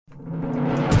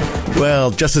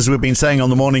Well, just as we've been saying on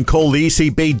the morning call, the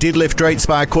ECB did lift rates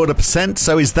by 0.25%.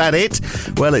 So is that it?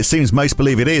 Well, it seems most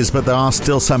believe it is, but there are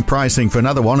still some pricing for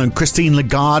another one. And Christine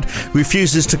Lagarde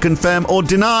refuses to confirm or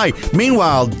deny.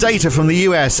 Meanwhile, data from the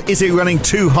US. Is it running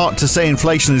too hot to say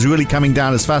inflation is really coming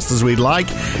down as fast as we'd like?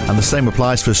 And the same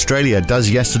applies for Australia. Does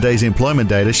yesterday's employment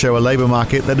data show a labour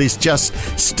market that is just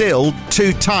still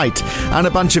too tight? And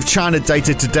a bunch of China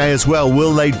data today as well.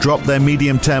 Will they drop their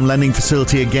medium-term lending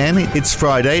facility again? It's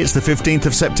Friday. It's the 15th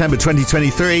of September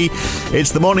 2023.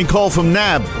 It's the morning call from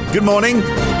NAB. Good morning.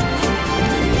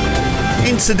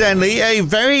 Incidentally, a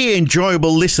very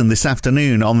enjoyable listen this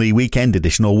afternoon on the weekend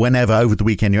edition, or whenever over the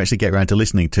weekend you actually get around to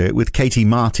listening to it, with Katie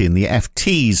Martin, the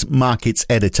FT's markets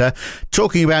editor,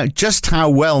 talking about just how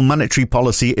well monetary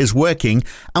policy is working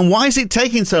and why is it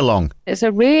taking so long. It's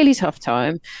a really tough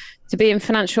time to be in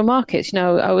financial markets.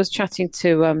 I was chatting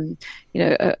to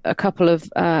a couple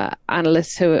of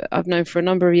analysts who I've known for a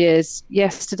number of years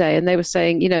yesterday, and they were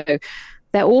saying,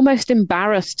 they're almost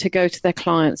embarrassed to go to their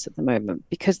clients at the moment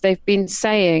because they've been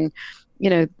saying,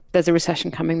 there's a recession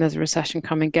coming,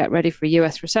 get ready for a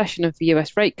US recession and for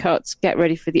US rate cuts, get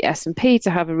ready for the S&P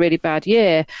to have a really bad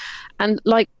year. And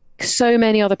like so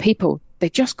many other people, they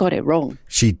just got it wrong.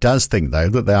 She does think, though,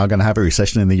 that they are going to have a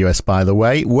recession in the US, by the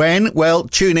way. When? Well,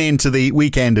 tune in to the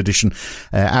weekend edition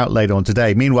out later on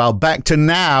today. Meanwhile, back to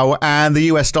now, and the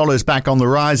US dollar is back on the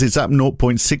rise. It's up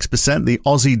 0.6%. The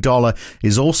Aussie dollar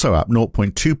is also up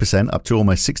 0.2%, up to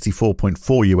almost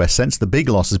 64.4 US cents. The big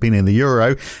loss has been in the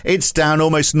euro. It's down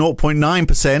almost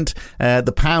 0.9%.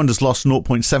 The pound has lost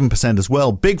 0.7% as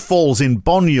well. Big falls in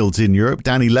bond yields in Europe,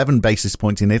 down 11 basis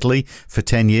points in Italy for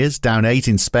 10 years, down 8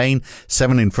 in Spain,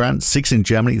 7 in France, 6 in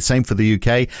Germany, the same for the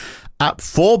UK. Up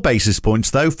 4 basis points,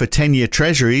 though, for 10-year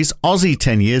treasuries. Aussie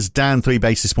 10 years down 3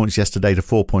 basis points yesterday to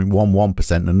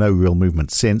 4.11%, and no real movement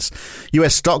since.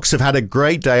 US stocks have had a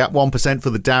great day, up 1%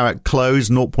 for the Dow at close,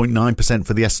 0.9%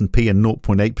 for the S&P and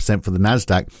 0.8% for the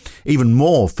Nasdaq. Even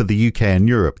more for the UK and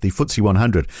Europe. The FTSE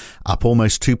 100 up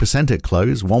almost 2% at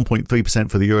close,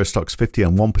 1.3% for the Euro Stoxx 50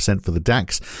 and 1% for the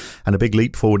DAX. And a big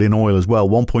leap forward in oil as well,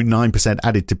 1.9%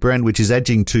 added to Brent, which is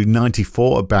edging to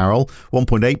 94 a barrel,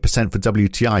 1.8% for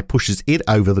WTI, pushes it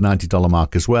over the $90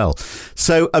 mark as well.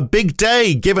 So a big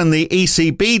day given the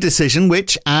ECB decision,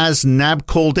 which, as NAB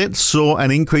called it, saw an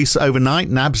increase overnight.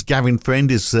 NAB's Gavin Friend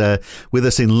is with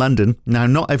us in London. Now,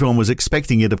 not everyone was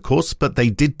expecting it, of course, but they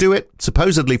did do it,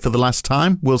 supposedly for the last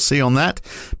time. We'll see on that.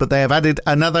 But they have added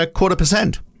another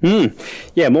 0.25%.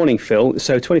 Yeah, morning, Phil.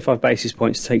 So 25 basis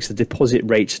points takes the deposit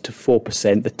rate to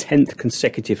 4%, the 10th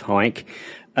consecutive hike.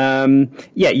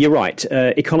 You're right.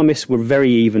 Economists were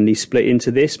very evenly split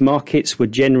into this. Markets were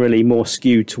generally more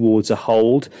skewed towards a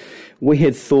hold. We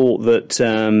had thought that,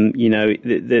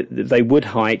 that they would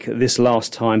hike this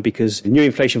last time because new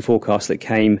inflation forecasts that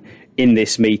came in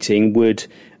this meeting would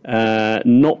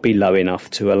not be low enough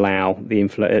to allow the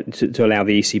to allow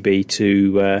the ECB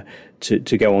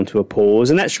to go on to a pause.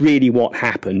 And that's really what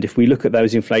happened. If we look at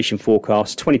those inflation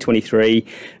forecasts, 2023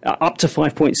 up to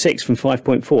 5.6 from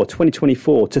 5.4,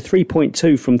 2024 to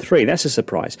 3.2 from 3. That's a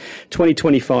surprise.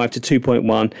 2025 to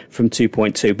 2.1 from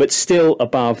 2.2, but still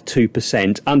above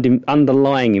 2%.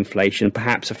 Underlying inflation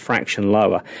perhaps a fraction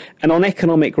lower. And on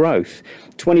economic growth,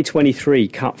 2023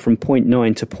 cut from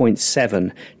 0.9 to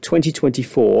 0.7,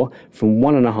 2024 from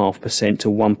 1.5% to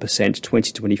 1%,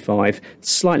 2025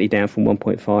 slightly down from from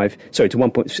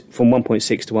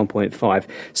 1.6 to 1.5.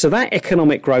 So that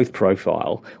economic growth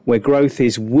profile, where growth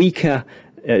is weakest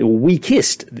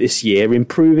this year,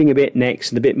 improving a bit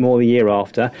next and a bit more the year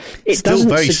after. It's still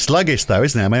very sluggish, though,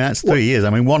 isn't it? I mean, that's 3 years. I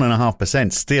mean,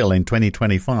 1.5% still in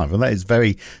 2025. Well, that is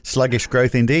very sluggish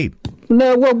growth indeed.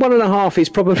 No, well, 1.5 is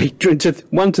probably 1.5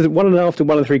 to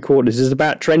 1.75 is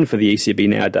about trend for the ECB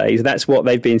nowadays. That's what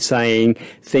they've been saying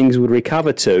things would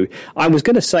recover to. I was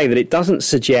going to say that it doesn't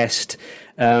suggest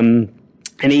an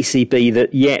ECB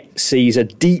that yet sees a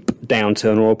deep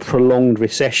downturn or a prolonged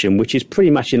recession, which is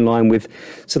pretty much in line with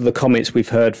some of the comments we've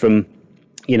heard from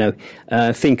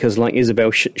thinkers like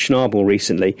Isabel Schnabel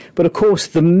recently. But of course,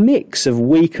 the mix of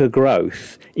weaker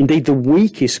growth, indeed the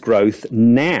weakest growth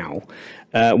now,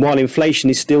 while inflation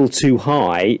is still too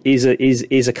high, is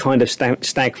a kind of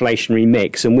stagflationary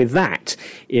mix. And with that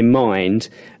in mind,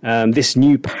 this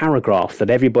new paragraph that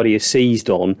everybody has seized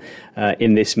on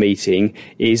in this meeting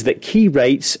is that key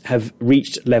rates have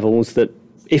reached levels that,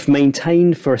 if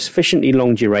maintained for a sufficiently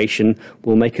long duration,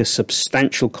 will make a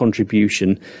substantial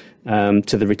contribution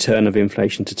to the return of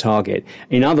inflation to target.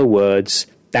 In other words,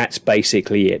 that's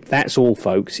basically it. That's all,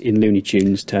 folks, in Looney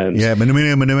Tunes terms. Yeah,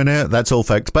 that's all,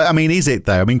 folks. But, I mean, is it,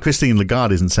 though? I mean, Christine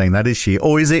Lagarde isn't saying that, is she?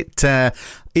 Or is it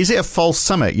Is it a false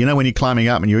summit? You know, when you're climbing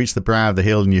up and you reach the brow of the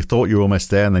hill and you thought you're almost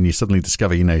there, and then you suddenly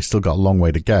discover, you've still got a long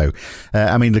way to go.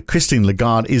 I mean, Christine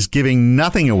Lagarde is giving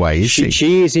nothing away, is she?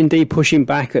 She is indeed pushing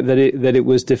back that it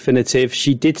was definitive.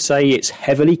 She did say it's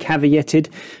heavily caveated,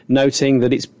 noting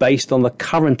that it's based on the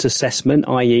current assessment,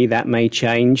 i.e. that may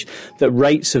change, that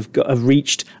rates have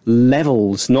reached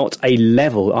levels, not a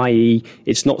level, i.e.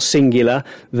 it's not singular,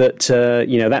 that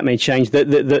that may change,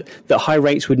 that high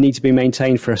rates would need to be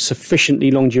maintained for a sufficiently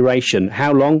long duration.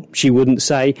 How long? She wouldn't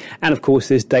say. And of course,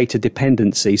 there's data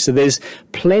dependency. So there's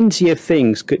plenty of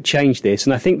things could change this.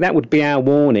 And I think that would be our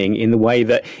warning, in the way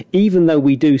that even though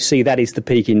we do see that is the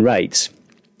peak in rates,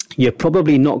 you're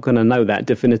probably not going to know that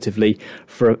definitively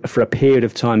for a period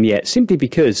of time yet, simply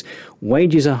because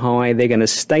wages are high. They're going to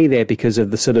stay there because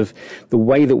of the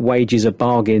way that wages are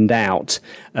bargained out.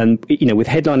 And, with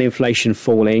headline inflation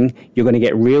falling, you're going to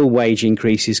get real wage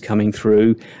increases coming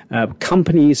through.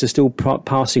 Companies are still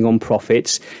passing on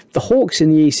profits. The hawks in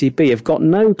the ECB have got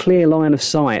no clear line of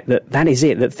sight that is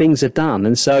it, that things are done.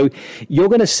 And so you're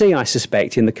going to see, I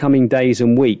suspect, in the coming days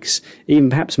and weeks, even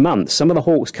perhaps months, some of the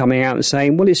hawks coming out and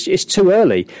saying, well, it's too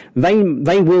early. They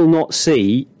will not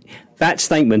see that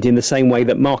statement in the same way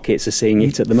that markets are seeing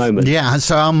it at the moment. Yeah,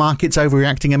 so are markets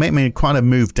overreacting a bit? I mean, quite a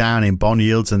move down in bond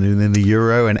yields and in the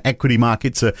euro, and equity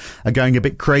markets are going a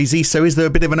bit crazy. So is there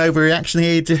a bit of an overreaction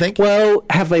here, do you think? Well,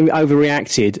 have they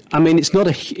overreacted? I mean, it's not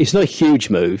a huge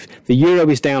move. The euro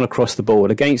is down across the board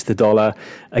against the dollar,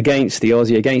 against the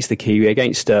Aussie, against the Kiwi,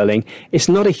 against sterling. It's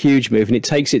not a huge move, and it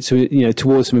takes it to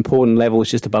towards some important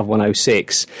levels just above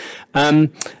 106.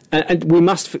 And we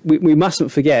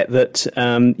mustn't forget that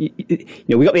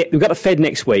we've got the Fed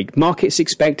next week. Markets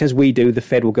expect, as we do, the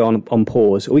Fed will go on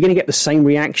pause. Are we going to get the same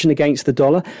reaction against the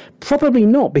dollar? Probably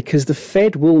not, because the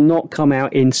Fed will not come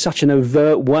out in such an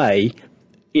overt way,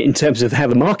 in terms of how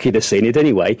the market has seen it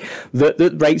anyway,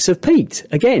 that rates have peaked.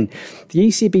 Again, the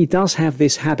ECB does have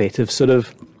this habit of sort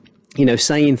of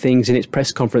saying things in its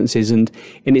press conferences and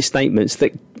in its statements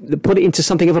that put it into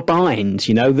something of a bind,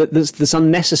 that's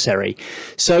unnecessary.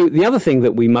 So the other thing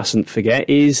that we mustn't forget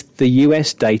is the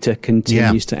US data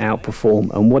continues to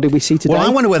outperform. And what did we see today? Well, I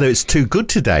wonder whether it's too good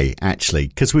today, actually,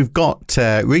 because we've got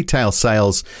retail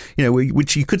sales,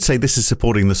 which you could say this is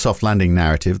supporting the soft landing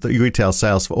narrative, that retail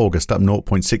sales for August up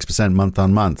 0.6% month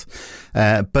on month.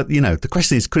 But, the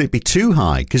question is, could it be too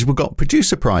high? Because we've got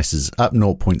producer prices up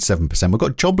 0.7%. We've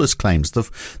got jobless claims, the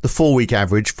 4-week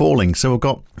average falling. So we've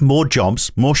got more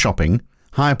jobs, more shopping,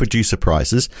 higher producer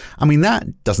prices. I mean,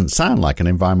 that doesn't sound like an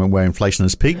environment where inflation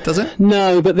has peaked, does it?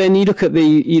 No, but then you look at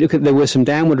there were some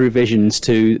downward revisions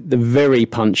to the very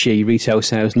punchy retail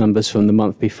sales numbers from the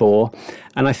month before.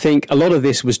 And I think a lot of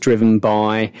this was driven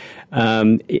by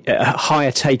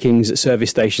higher takings at service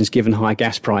stations given high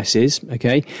gas prices.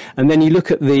 Okay. And then you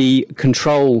look at the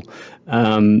control,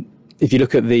 if you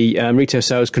look at the retail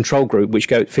sales control group, which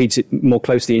feeds it more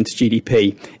closely into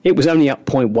GDP, it was only up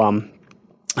 0.1.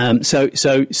 And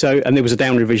there was a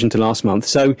down revision to last month.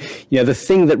 So, the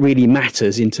thing that really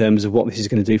matters in terms of what this is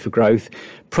going to do for growth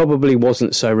probably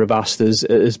wasn't so robust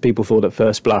as people thought at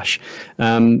first blush.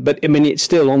 But I mean, it's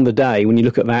still on the day when you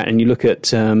look at that and you look at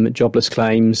jobless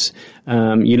claims,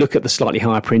 you look at the slightly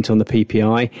higher print on the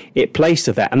PPI, it plays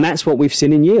to that. And that's what we've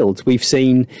seen in yields. We've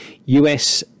seen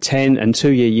US 10 and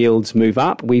 2-year yields move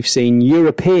up. We've seen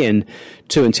European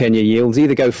 2 and 10-year yields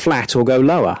either go flat or go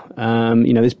lower.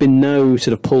 There's been no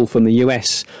sort of pull from the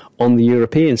US on the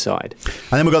European side.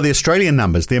 And then we've got the Australian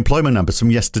numbers, the employment numbers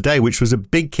from yesterday, which was a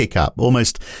big kick up,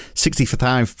 almost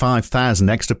 65,000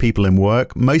 extra people in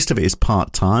work. Most of it is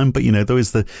part-time, but, there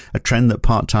is a trend that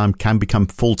part-time can become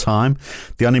full-time.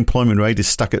 The unemployment rate is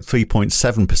stuck at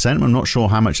 3.7%. I'm not sure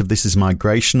how much of this is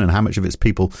migration and how much of it's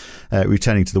people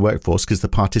returning to the workforce, because the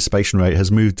participation rate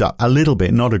has moved up a little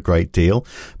bit, not a great deal.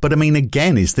 But I mean,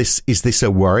 again, is this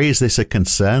a worry? Is this a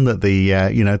concern that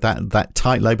that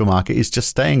tight labour market is just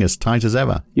staying as tight as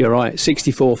ever? You're right.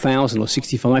 64,000 or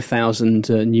 65,000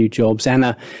 new jobs, and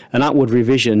an upward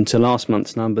revision to last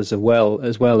month's numbers as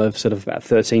well of sort of about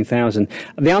 13,000.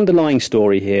 The underlying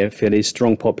story here, Phil, is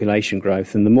strong population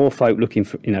growth, and the more folks looking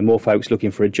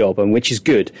for a job, and which is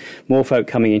good. More folk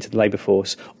coming into the labour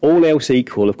force. All else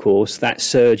equal, of course, that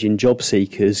surge in job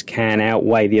seekers can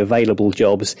outweigh the available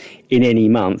jobs in any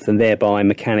month, and thereby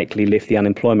mechanically lift the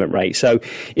unemployment rate. So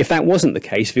if that wasn't the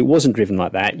case, if it wasn't driven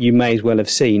like that, you may as well have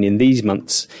seen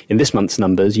seen in this month's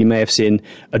numbers, you may have seen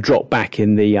a drop back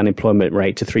in the unemployment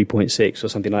rate to 3.6 or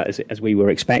something like that, as we were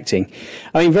expecting.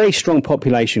 I mean, very strong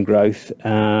population growth.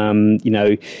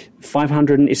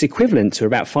 500, it's equivalent to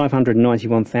about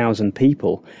 591,000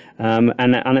 people.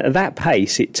 And at that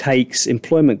pace, it takes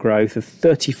employment growth of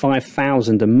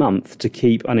 35,000 a month to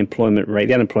keep the unemployment rate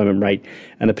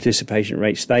and the participation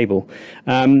rate stable.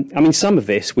 I mean, some of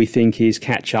this we think is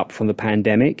catch up from the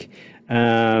pandemic.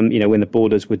 When the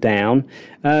borders were down,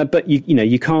 but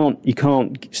you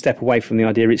can't step away from the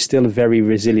idea it's still a very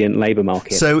resilient labour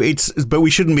market. But we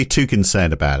shouldn't be too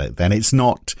concerned about it. Then it's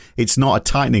not a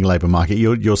tightening labour market.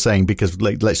 You're saying, because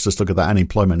let's just look at that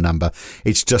unemployment number.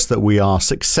 It's just that we are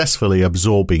successfully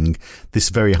absorbing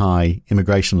this very high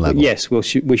immigration level. Yes,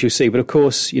 we shall see. But of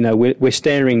course, we're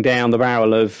staring down the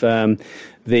barrel of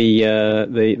the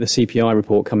CPI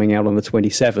report coming out on the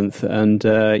 27th, and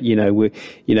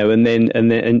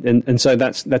so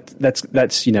that's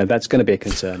going to be a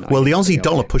concern. Well, the Aussie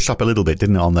dollar pushed up a little bit,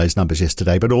 didn't it, on those numbers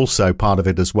yesterday? But also part of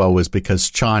it as well was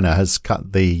because China has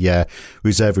cut the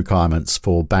reserve requirements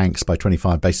for banks by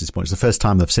 25 basis points. The first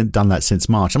time they've done that since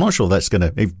March. I'm not sure that's going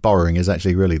to, if borrowing is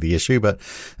actually really the issue, but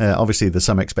obviously there's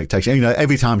some expectation.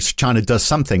 Every time China does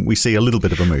something, we see a little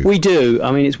bit of a move. We do.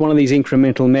 I mean, it's one of these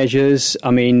incremental measures.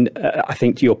 I mean, I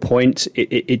think to your point,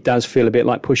 it does feel a bit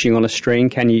like pushing on a string.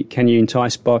 Can you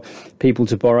entice people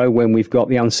to borrow when we've got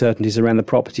the uncertainties around the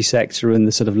property sector and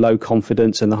the sort of low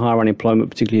confidence and the higher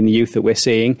unemployment, particularly in the youth, that we're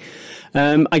seeing?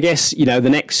 I guess, the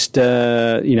next,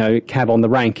 cab on the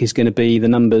rank is going to be the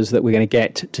numbers that we're going to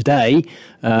get today,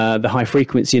 the high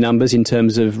frequency numbers in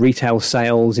terms of retail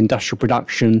sales, industrial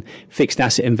production, fixed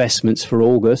asset investments for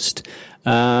August.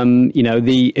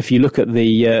 If you look at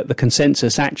the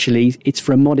consensus, actually, it's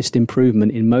for a modest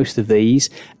improvement in most of these.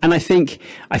 And I think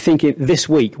this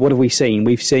week, what have we seen?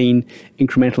 We've seen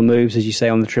incremental moves, as you say,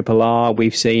 on the Triple R.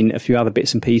 We've seen a few other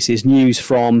bits and pieces. News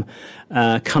from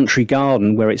Country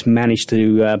Garden, where it's managed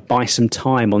to buy some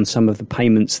time on some of the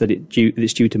payments that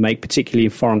it's due to make, particularly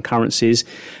in foreign currencies.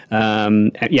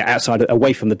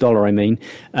 Away from the dollar, I mean.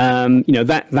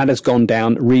 That has gone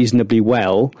down reasonably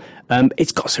well.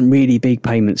 It's got some really big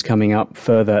payments coming up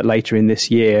further later in this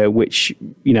year, which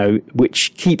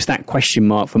keeps that question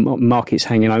mark for markets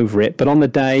hanging over it. But on the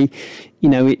day,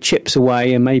 it chips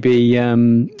away, and maybe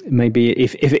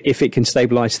if it can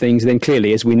stabilise things, then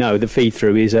clearly, as we know, the feed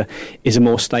through is a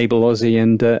more stable Aussie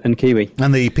and Kiwi.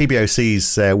 And the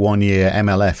PBOC's 1 year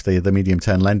MLF, the medium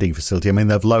term lending facility, I mean,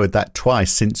 they've lowered that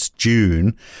twice since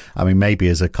June. I mean, maybe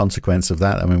as a consequence of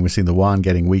that, I mean, we've seen the yuan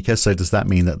getting weaker. So does that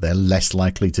mean that they're less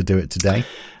likely to do it today?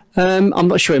 I'm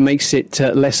not sure it makes it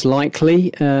less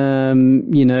likely.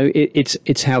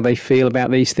 It's how they feel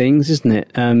about these things, isn't it?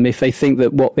 If they think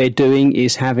that what they're doing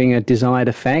is having a desired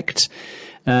effect,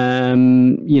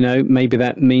 maybe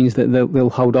that means that they'll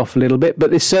hold off a little bit.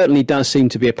 But there certainly does seem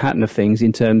to be a pattern of things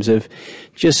in terms of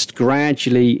just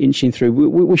gradually inching through.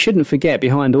 We shouldn't forget,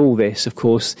 behind all this, of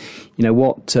course,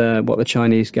 what the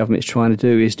Chinese government is trying to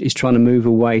do is trying to move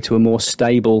away to a more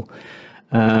stable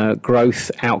growth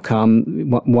outcome,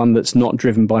 one that's not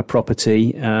driven by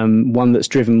property, one that's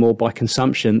driven more by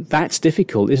consumption. That's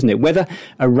difficult, isn't it? Whether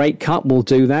a rate cut will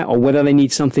do that, or whether they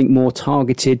need something more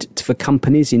targeted for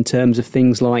companies in terms of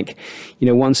things like,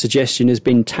 one suggestion has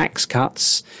been tax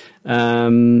cuts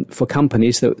for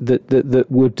companies that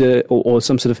would, or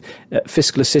some sort of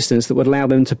fiscal assistance that would allow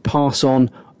them to pass on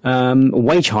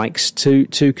wage hikes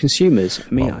to consumers.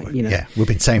 I mean, yeah, we've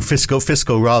been saying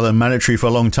fiscal rather than monetary for a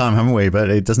long time, haven't we?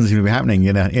 But it doesn't seem to be happening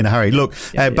in a hurry. Look,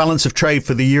 balance of trade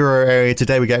for the euro area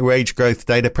today. We get wage growth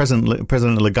data.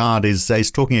 President Lagarde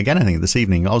is talking again, I think, this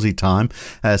evening, Aussie time.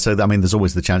 So I mean, there's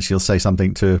always the chance she'll say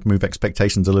something to move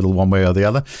expectations a little one way or the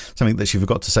other. Something that she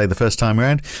forgot to say the first time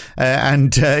around.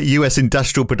 And U.S.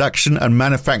 industrial production and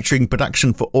manufacturing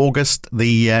production for August.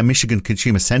 The Michigan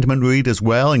consumer sentiment read as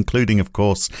well, including, of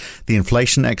course, the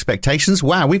inflation expectations.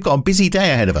 Wow, we've got a busy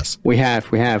day ahead of us. We have.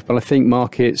 But I think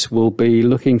markets will be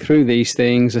looking through these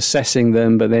things, assessing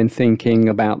them, but then thinking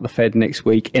about the Fed next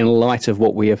week in light of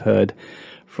what we have heard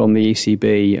from the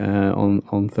ECB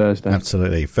on Thursday.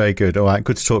 Absolutely. Very good. All right.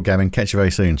 Good to talk, Gavin. Catch you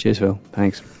very soon. Cheers, Phil.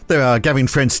 Thanks. There are Gavin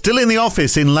Friend still in the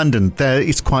office in London.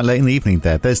 It's quite late in the evening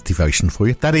there. There's devotion for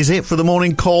you. That is it for the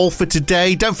morning call for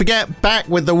today. Don't forget, back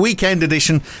with the weekend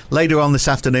edition later on this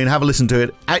afternoon. Have a listen to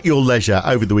it at your leisure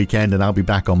over the weekend, and I'll be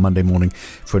back on Monday morning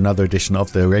for another edition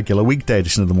of the regular weekday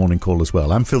edition of the morning call as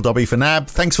well. I'm Phil Dobbie for NAB.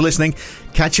 Thanks for listening.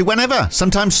 Catch you whenever,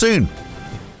 sometime soon.